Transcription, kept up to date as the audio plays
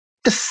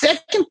The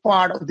second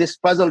part of this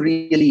puzzle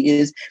really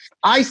is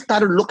I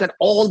started to look at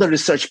all the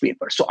research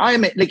papers. So I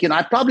am like,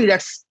 I probably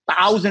read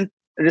 1,000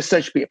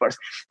 research papers.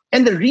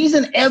 And the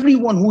reason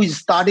everyone who is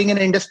starting an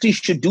industry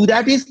should do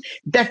that is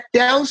that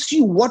tells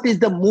you what is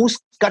the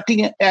most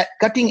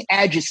cutting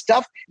edge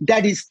stuff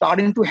that is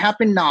starting to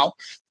happen now.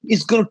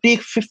 It's going to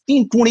take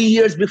 15, 20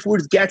 years before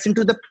it gets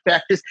into the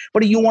practice,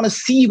 but you want to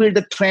see where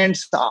the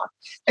trends are.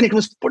 And it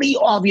was pretty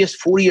obvious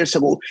 4 years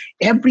ago.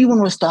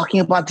 Everyone was talking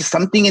about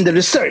something in the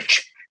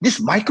research, this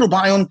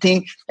microbiome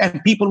thing,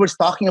 and people were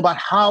talking about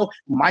how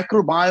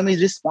microbiome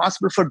is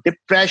responsible for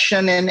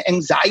depression and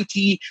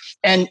anxiety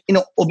and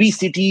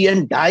obesity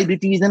and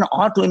diabetes and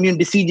autoimmune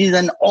diseases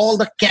and all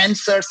the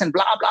cancers and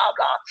blah, blah,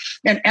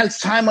 blah. And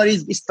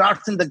Alzheimer's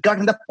starts in the gut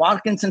and the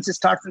Parkinson's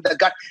starts in the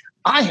gut.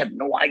 I have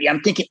no idea.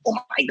 I'm thinking, oh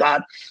my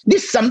God,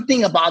 there's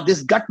something about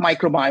this gut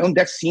microbiome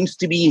that seems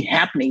to be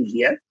happening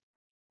here.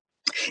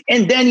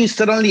 And then you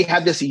suddenly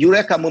have this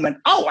eureka moment.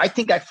 Oh, I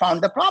think I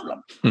found the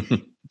problem.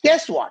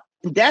 Guess what?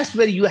 That's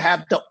where you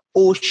have the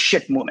oh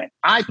shit moment.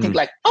 I think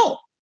oh,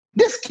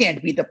 this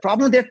can't be the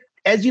problem. That,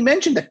 as you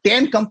mentioned, the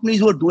 10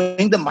 companies were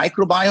doing the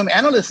microbiome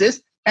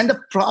analysis and the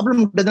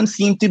problem doesn't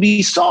seem to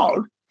be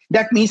solved.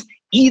 That means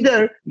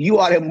either you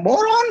are a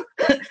moron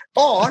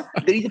or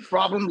there is a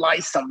problem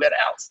lies somewhere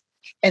else.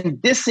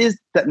 And this is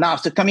now,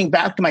 so coming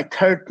back to my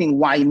third thing,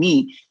 why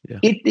me? Yeah.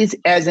 It is,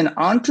 as an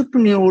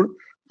entrepreneur,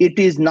 it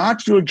is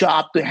not your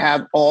job to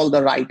have all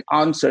the right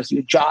answers.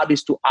 Your job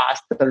is to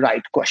ask the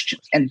right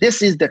questions. And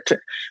this is the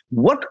trick.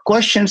 What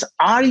questions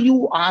are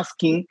you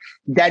asking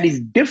that is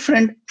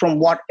different from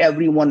what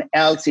everyone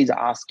else is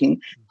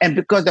asking? And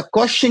because the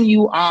question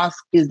you ask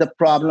is the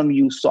problem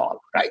you solve,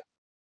 right?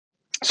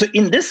 So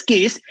in this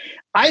case,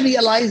 I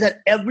realized that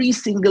every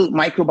single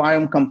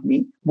microbiome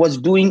company was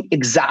doing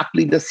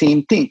exactly the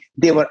same thing.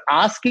 They were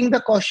asking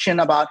the question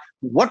about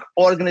what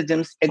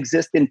organisms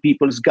exist in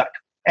people's gut.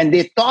 And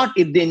they thought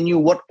if they knew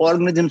what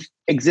organisms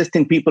exist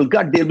in people's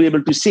gut, they'll be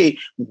able to say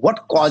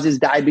what causes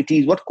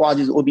diabetes, what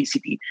causes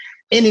obesity.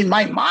 And in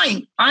my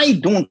mind, I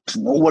don't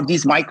know what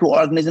these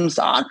microorganisms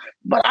are,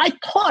 but I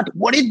thought,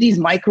 what if these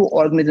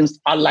microorganisms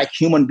are like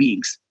human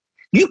beings?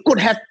 You could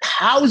have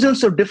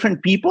thousands of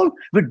different people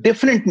with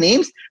different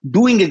names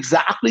doing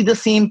exactly the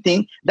same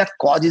thing that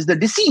causes the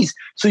disease.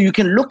 So you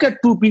can look at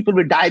two people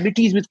with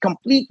diabetes with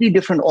completely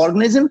different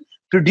organisms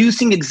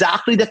producing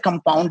exactly the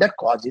compound that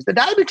causes the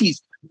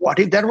diabetes. What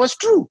if that was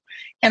true?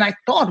 And I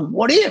thought,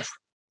 what if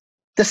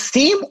the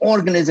same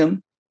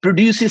organism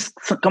produces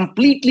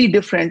completely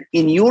different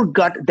in your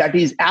gut that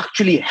is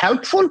actually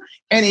helpful,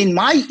 and in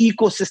my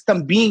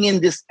ecosystem, being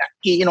in this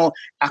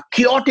a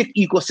chaotic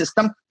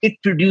ecosystem, it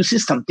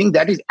produces something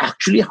that is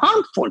actually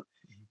harmful?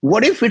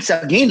 What if it's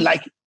again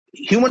like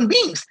human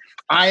beings?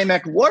 I am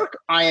at work,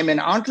 I am an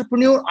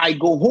entrepreneur, I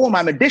go home,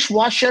 I'm a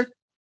dishwasher.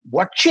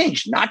 What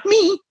changed? Not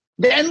me.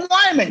 The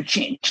environment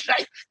changed,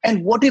 right?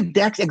 And what if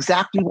that's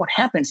exactly what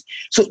happens?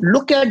 So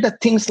look at the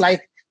things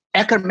like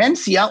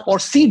Akkermansia or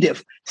C.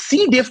 diff.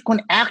 C. diff can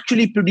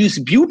actually produce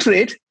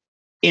butyrate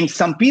in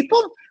some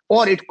people,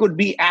 or it could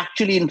be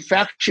actually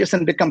infectious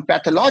and become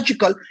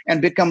pathological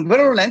and become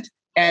virulent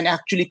and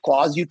actually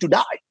cause you to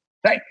die,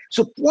 right?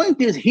 So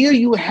point is, here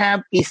you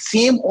have a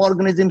same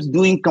organisms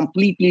doing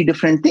completely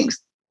different things.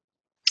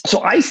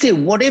 So I say,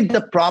 what if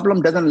the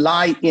problem doesn't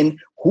lie in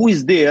who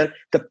is there?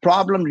 The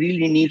problem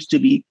really needs to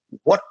be,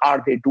 what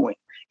are they doing?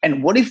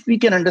 And what if we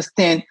can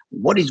understand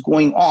what is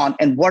going on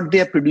and what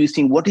they're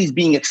producing, what is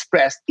being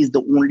expressed is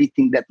the only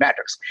thing that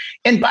matters.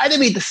 And by the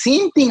way, the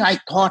same thing I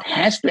thought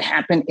has to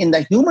happen in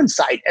the human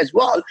side as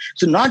well.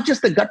 So not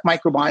just the gut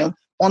microbiome,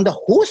 on the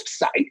host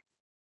side,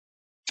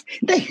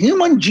 the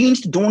human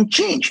genes don't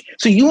change.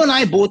 So you and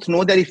I both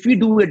know that if we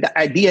do a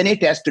DNA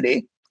test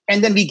today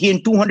and then we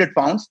gain 200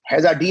 pounds,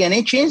 has our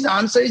DNA changed? The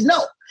answer is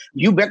no.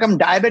 You become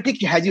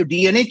diabetic, has your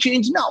DNA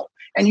changed? No.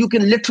 And you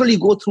can literally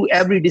go through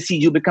every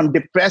disease. You become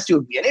depressed, your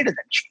DNA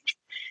doesn't change.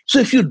 So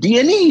if your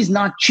DNA is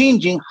not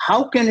changing,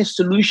 how can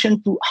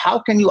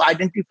you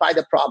identify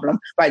the problem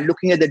by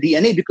looking at the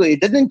DNA? Because it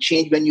doesn't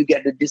change when you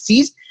get the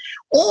disease.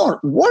 Or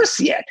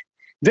worse yet,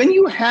 when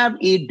you have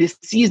a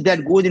disease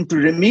that goes into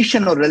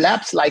remission or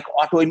relapse, like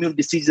autoimmune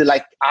diseases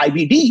like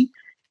IBD,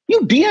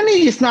 your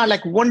DNA is not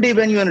like one day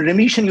when you're in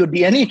remission, your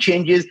DNA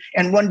changes,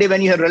 and one day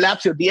when you have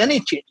relapse, your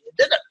DNA changes. It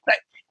doesn't, right?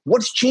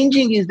 What's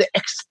changing is the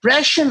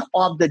expression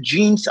of the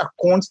genes are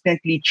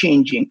constantly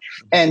changing.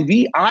 And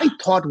I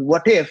thought,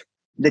 what if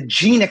the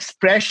gene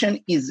expression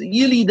is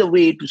really the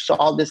way to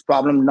solve this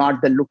problem,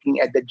 not the looking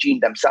at the gene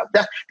themselves?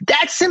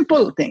 That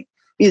simple thing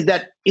is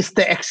that it's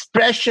the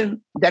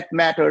expression that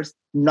matters,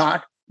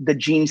 not the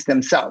genes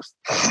themselves.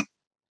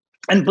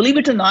 And believe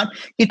it or not,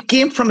 it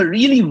came from a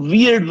really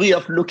weird way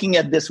of looking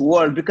at this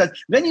world, because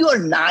when you are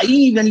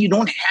naive and you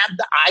don't have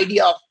the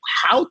idea of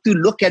how to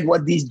look at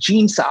what these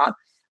genes are,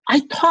 I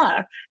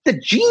thought the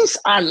genes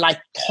are like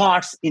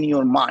thoughts in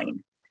your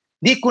mind.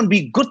 They can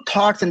be good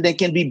thoughts and they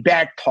can be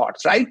bad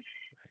thoughts, right?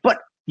 But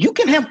You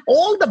can have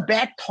all the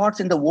bad thoughts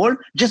in the world,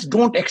 just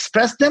don't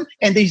express them,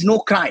 and there's no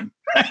crime.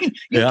 Right?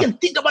 You can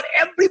think about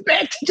every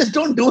bad thing, just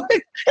don't do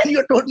it, and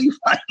you're totally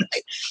fine.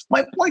 Right?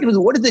 My point was,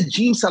 what if the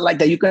genes are like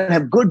that? You can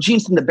have good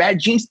genes and the bad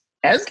genes.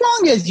 As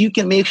long as you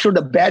can make sure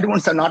the bad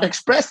ones are not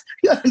expressed,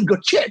 you're in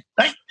good shape,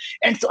 right?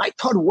 And so I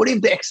thought, what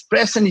if the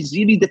expression is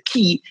really the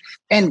key?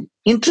 And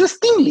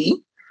interestingly,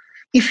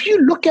 if you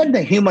look at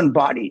the human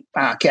body,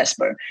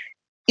 Casper,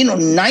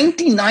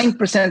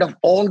 99% of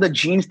all the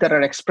genes that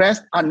are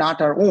expressed are not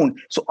our own.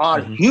 So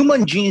our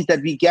human genes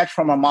that we get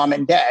from our mom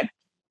and dad,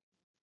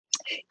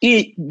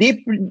 they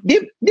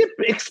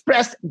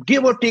express,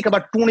 give or take,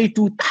 about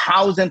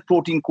 22,000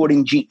 protein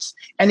coding genes.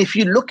 And if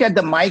you look at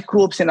the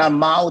microbes in our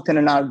mouth and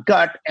in our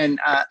gut and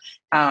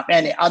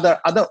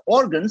other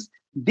organs,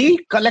 they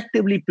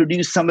collectively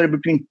produce somewhere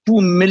between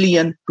 2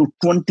 million to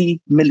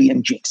 20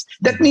 million genes.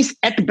 That means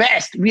at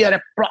best, we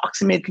are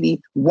approximately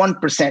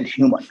 1%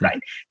 human, right?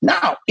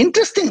 Now,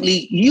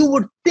 interestingly, you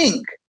would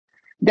think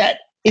that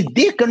if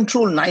they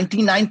control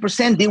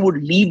 99%, they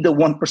would leave the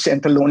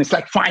 1% alone. It's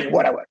like, fine,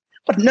 whatever.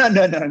 But no,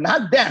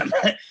 not them.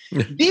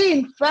 They,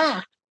 in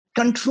fact,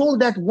 control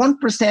that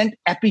 1%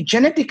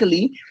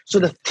 epigenetically. So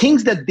the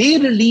things that they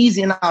release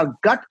in our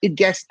gut, it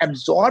gets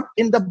absorbed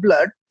in the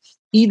blood.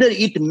 Either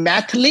it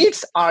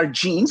methylates our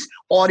genes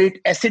or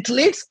it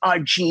acetylates our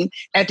gene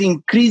and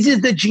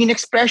increases the gene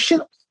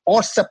expression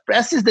or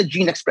suppresses the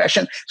gene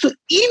expression. So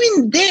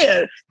even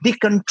there, they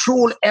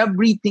control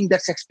everything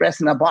that's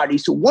expressed in our body.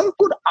 So one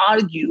could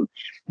argue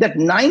that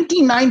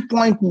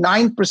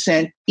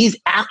 99.9% is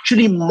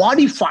actually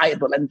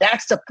modifiable. And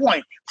that's the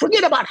point.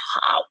 Forget about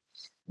how.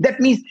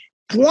 That means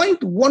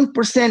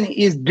 0.1%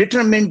 is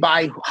determined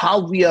by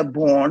how we are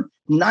born.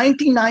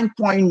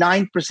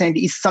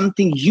 99.9% is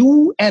something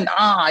you and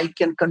I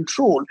can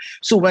control.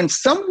 So when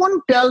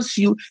someone tells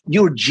you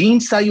your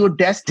genes are your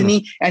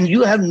destiny and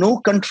you have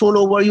no control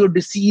over your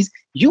disease,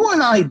 you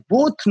and I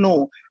both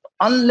know,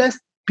 unless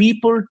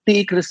people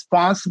take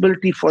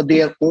responsibility for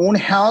their own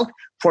health,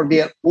 for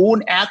their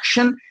own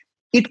action,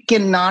 it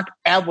cannot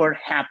ever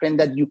happen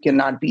that you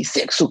cannot be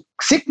sick. So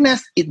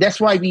sickness, that's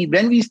why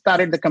when we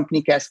started the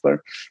company,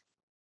 Casper,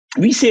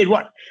 we said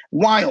what?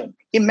 Viome.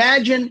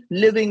 Imagine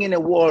living in a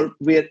world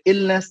where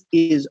illness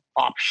is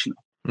optional.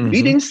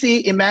 We didn't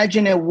say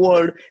imagine a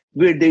world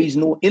where there is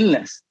no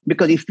illness.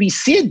 Because if we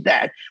said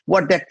that,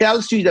 what that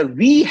tells you is that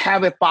we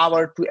have a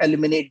power to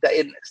eliminate the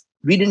illness.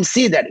 We didn't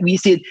say that. We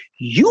said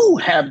you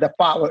have the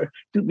power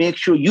to make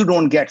sure you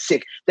don't get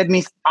sick. That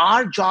means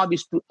our job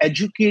is to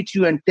educate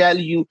you and tell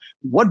you,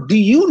 what do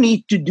you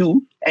need to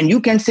do? And you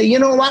can say, you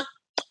know what?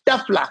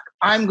 Tough luck.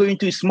 I'm going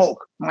to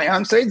smoke. My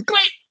answer is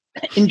great.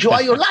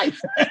 Enjoy your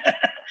life.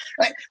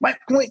 Right? My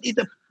point is,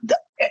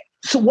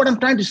 so what I'm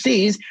trying to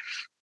say is,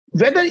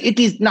 whether it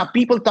is, now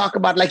people talk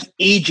about like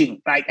aging,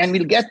 right? And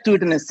we'll get to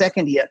it in a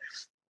second here.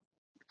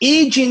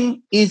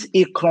 Aging is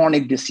a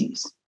chronic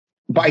disease.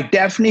 By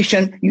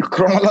definition, you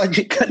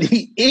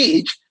chronologically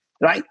age,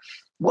 right?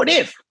 What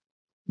if,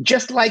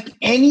 just like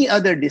any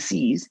other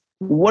disease,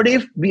 what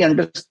if we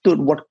understood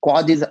what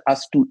causes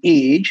us to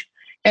age?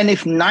 And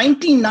if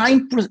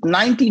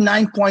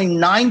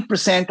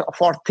 99.9%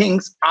 of our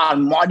things are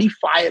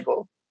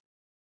modifiable,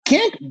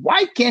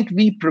 why can't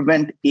we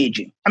prevent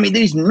aging? I mean,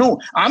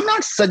 I'm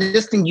not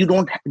suggesting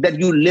that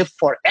you live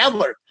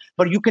forever,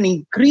 but you can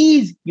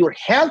increase your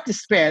health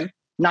span,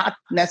 not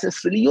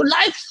necessarily your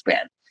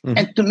lifespan.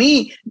 And to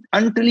me,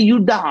 until you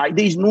die,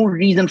 there is no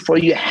reason for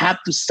you to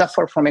have to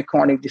suffer from a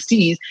chronic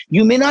disease.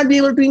 You may not be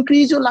able to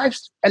increase your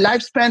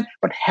lifespan,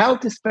 but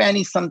health span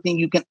is something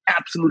you can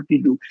absolutely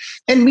do.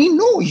 And we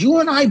know, you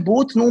and I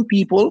both know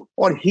people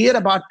or hear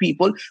about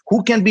people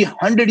who can be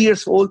 100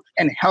 years old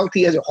and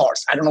healthy as a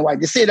horse. I don't know why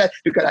they say that,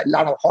 because a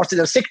lot of horses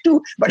are sick too,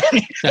 but